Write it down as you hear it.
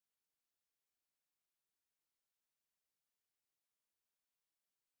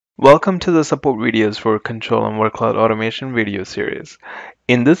Welcome to the support videos for Control and Workload Automation video series.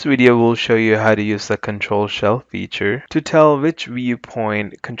 In this video, we'll show you how to use the Control Shell feature to tell which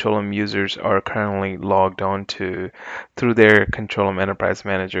viewpoint Control users are currently logged on to through their Control Enterprise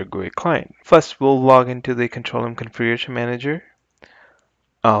Manager GUI client. First, we'll log into the Control Configuration Manager.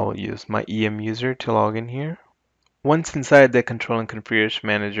 I'll use my EM user to log in here. Once inside the Control Configuration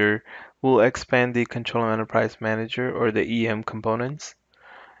Manager, we'll expand the Control Enterprise Manager or the EM components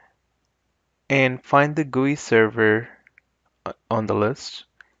and find the GUI server on the list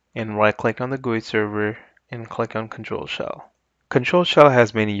and right click on the GUI server and click on Control Shell. Control Shell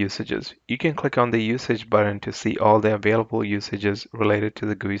has many usages. You can click on the usage button to see all the available usages related to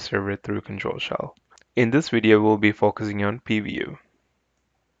the GUI server through Control Shell. In this video, we'll be focusing on PView.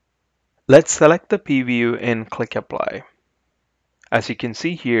 Let's select the PView and click Apply. As you can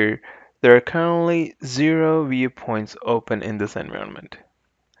see here, there are currently 0 viewpoints open in this environment.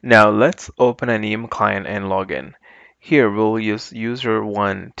 Now let's open an EM client and log in. Here we'll use user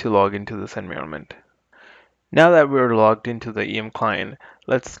 1 to log into this environment. Now that we're logged into the EM client,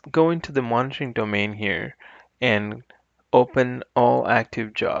 let's go into the monitoring domain here and open all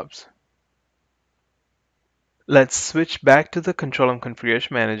active jobs. Let's switch back to the Control and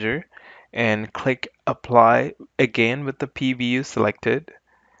Configuration Manager and click Apply again with the PView selected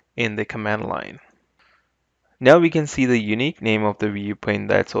in the command line. Now we can see the unique name of the viewpoint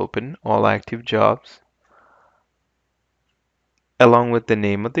that's open, all active jobs, along with the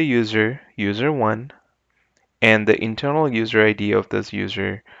name of the user, user1, and the internal user ID of this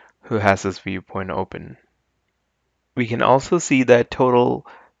user who has this viewpoint open. We can also see that total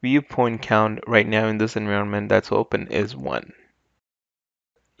viewpoint count right now in this environment that's open is 1.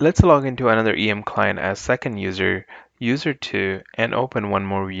 Let's log into another EM client as second user, user2, and open one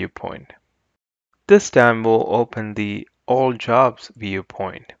more viewpoint. This time we'll open the all jobs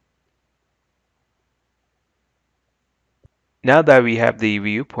viewpoint. Now that we have the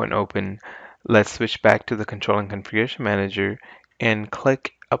viewpoint open, let's switch back to the Control and Configuration Manager and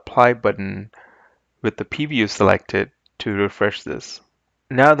click Apply button with the preview selected to refresh this.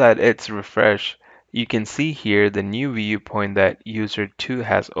 Now that it's refreshed, you can see here the new viewpoint that user 2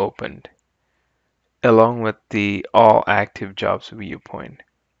 has opened, along with the all active jobs viewpoint.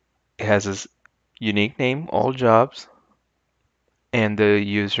 It has this unique name, all jobs, and the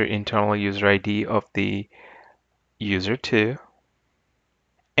internal user ID of the user 2.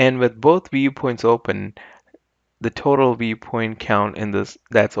 And with both viewpoints open, the total viewpoint count in this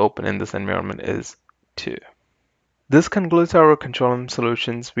that's open in this environment is 2. This concludes our Control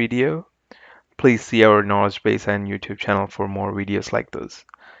Solutions video. Please see our knowledge base and YouTube channel for more videos like this.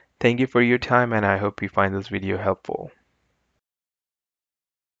 Thank you for your time and I hope you find this video helpful.